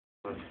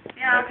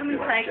Yeah, can we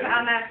take it,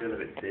 Anna? Feel a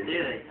bit thin. Do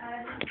they?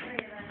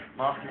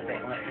 Marking a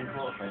bit like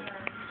important.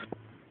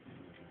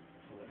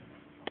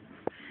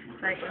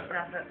 Take your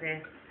stuff up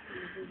there.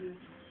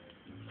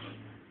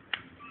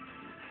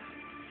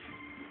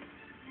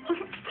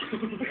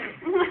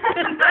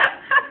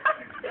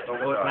 Oh,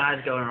 my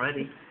eyes going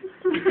already.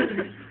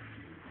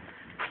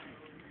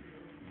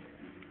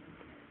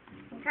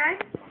 Okay?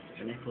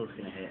 The nipple's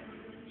gonna hit.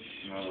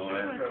 No,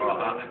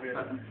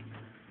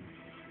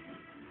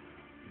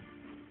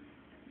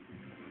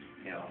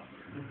 yeah.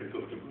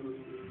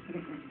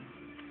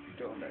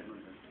 Go on, mate.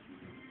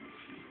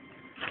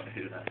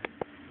 Who's that?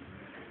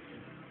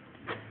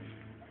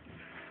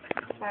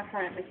 My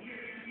friend.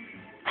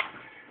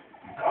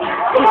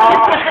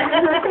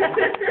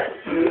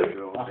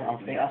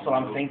 That's what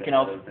I'm thinking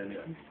of.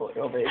 Fuck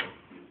your bitch.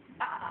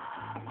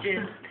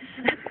 Cheers.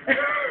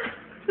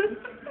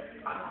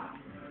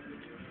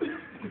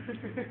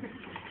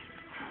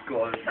 Go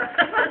on.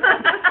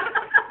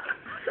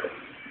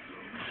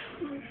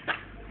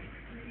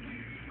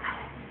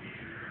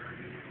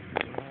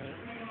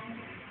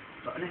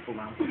 Got a nipple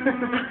mouth.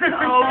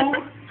 Oh.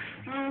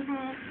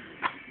 Mhm.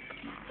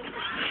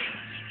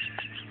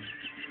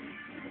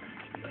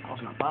 That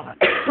wasn't that bad.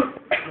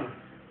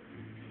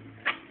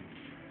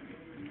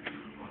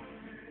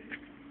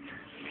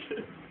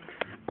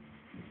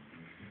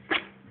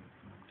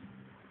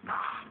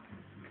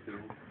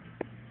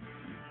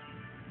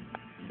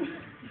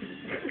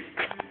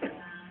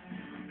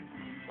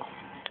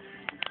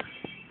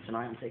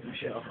 Tonight I'm taking my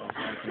shirt off.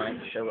 Tonight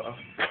to show it off.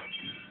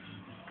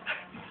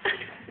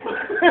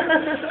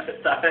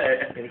 Is that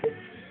it? Really good.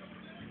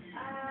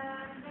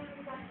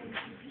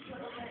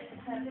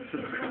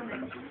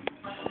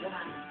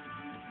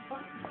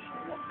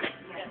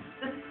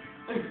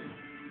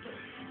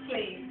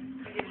 Please.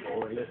 Oh,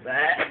 look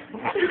there.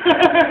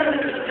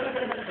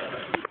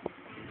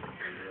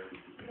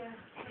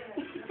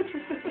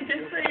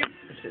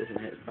 This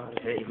isn't it. Oh,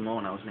 it's hurt even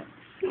more now, isn't it?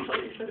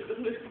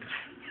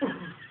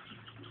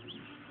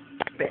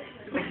 Bit.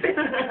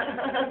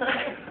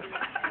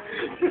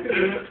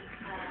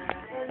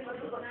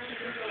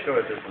 Sure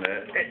it doesn't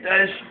it? It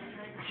does.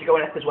 She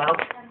going up as well.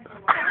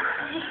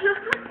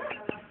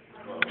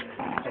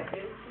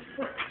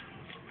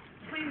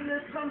 Clean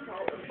this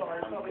console is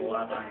fine. Oh,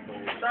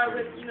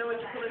 You know when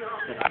you're pulling it off.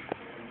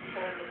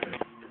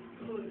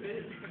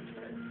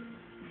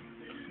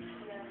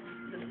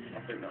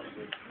 I think that was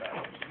it.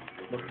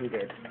 Look, we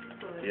did.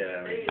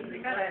 Yeah.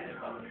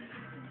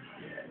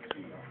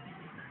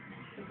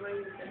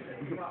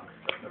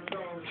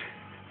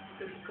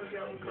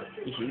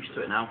 He's used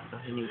to it now.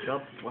 That's a new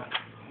job. What?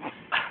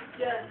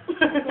 Yeah.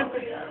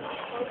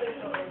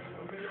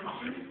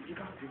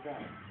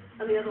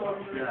 And the other one.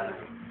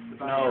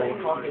 No,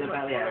 can't in the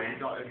belly area.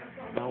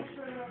 No.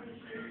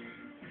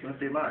 Let's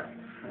do mine.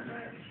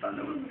 Stand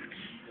up.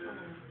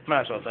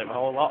 Might as well take the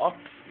whole lot off.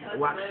 The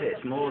wax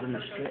hits more than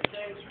the strip.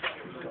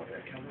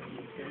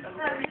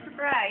 No, it's a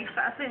brace,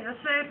 but I think the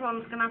third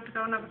one's going to have to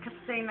go and have a cup of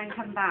tea and then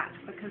come back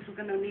because we're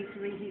going to need to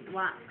reheat the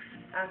wax.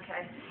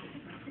 Okay.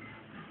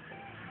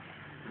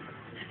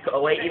 Got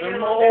to wait even Think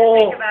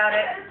more. about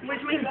it,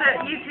 which means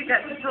that you two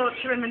get to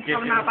torture him and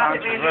tell him how bad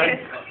it really is.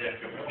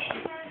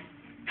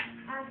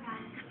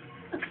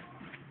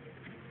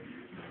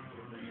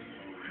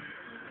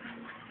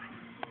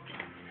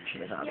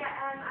 Cheers, Adam.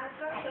 I've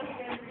got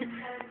something,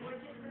 we're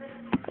just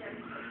going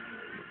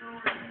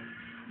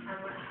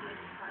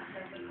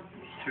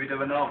Should we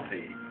do an RP?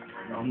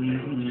 No. Oh,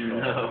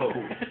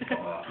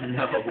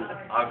 No.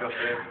 I've got it.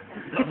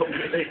 No,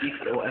 you can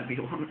do whatever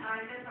you want.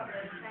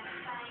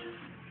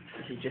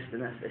 This is just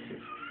enough, this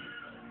is.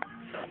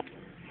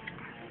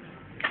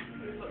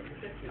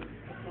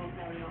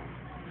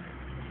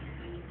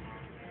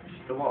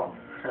 Just the one.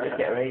 Just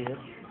get a razor.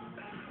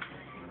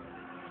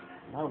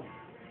 No.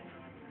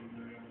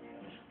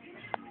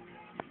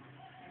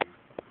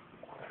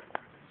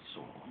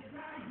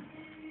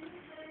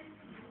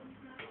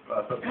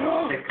 Right, but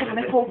Got a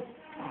nipple.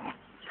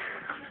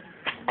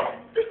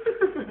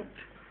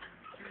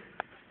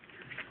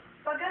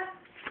 Bugger?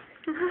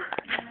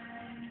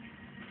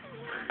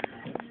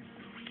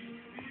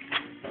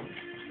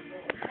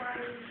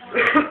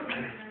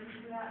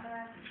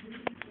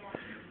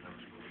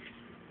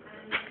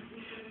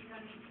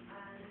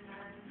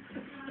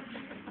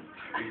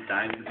 He's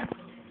down.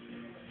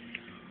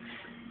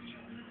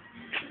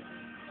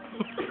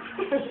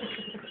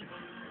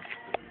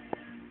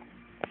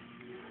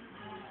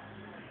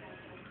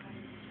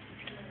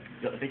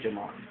 You got the video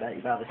markers there,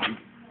 you've had some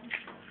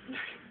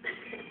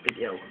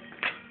video.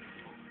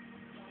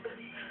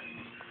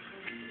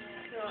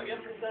 You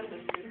have to send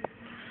it to me.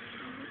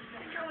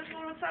 How much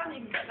more time you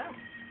can get now?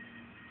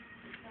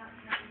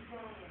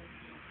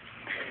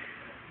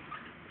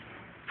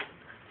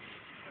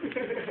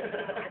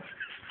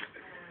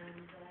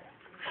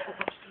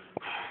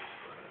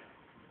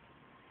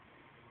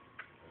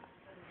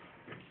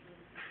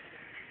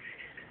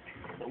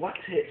 The wax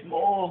hits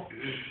more.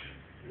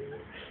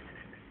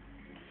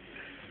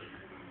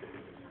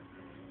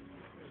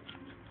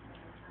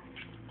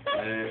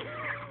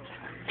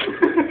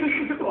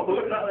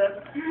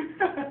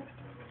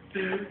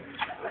 There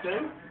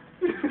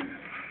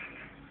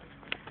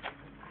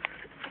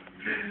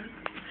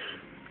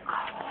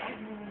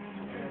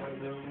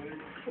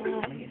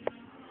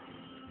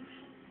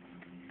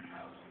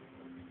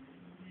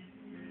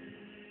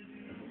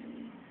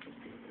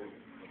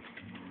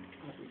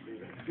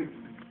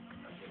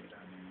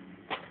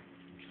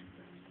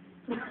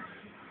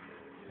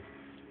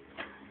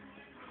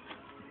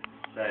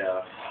you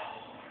are.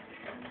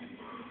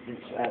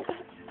 Didn't sweat.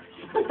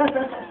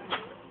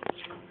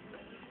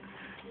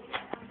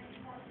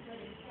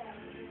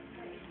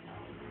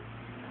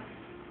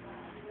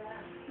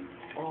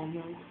 Oh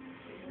no.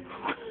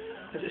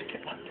 I just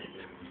kept that tip.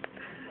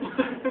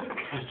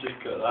 I just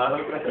got that.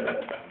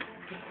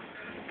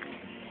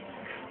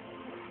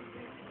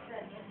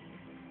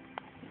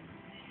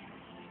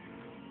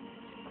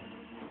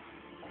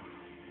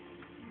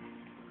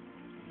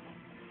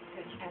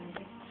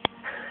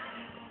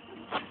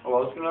 Oh, I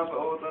was going to have it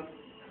all done.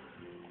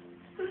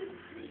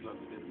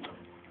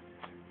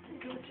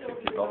 If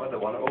you bother, they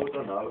want it all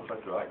done now, looks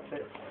like the right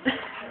tip.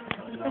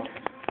 No.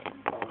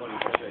 I'm going to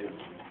show you.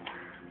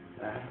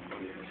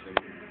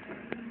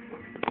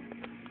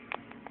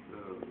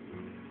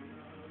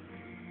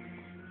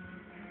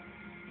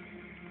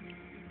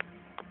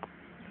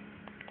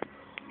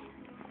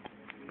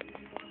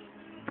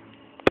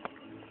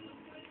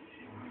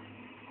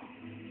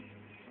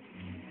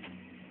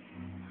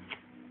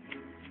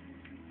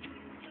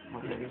 Why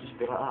don't you just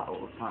be like that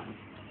all the time?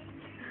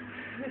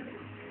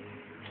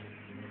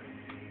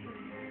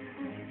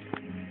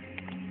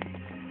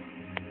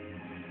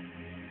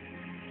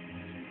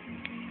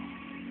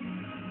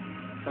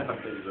 I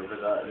think it's over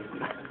that,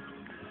 isn't it?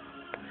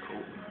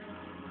 Cool.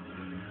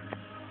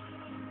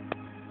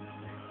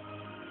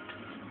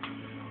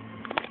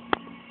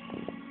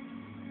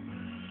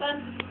 Then,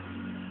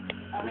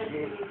 I think we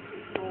need to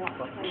fix more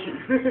wax.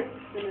 We're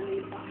going to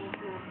need that more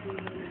for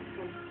the next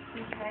one.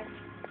 Okay.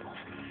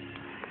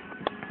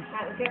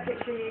 Right, we'll get a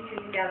picture of you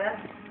two together.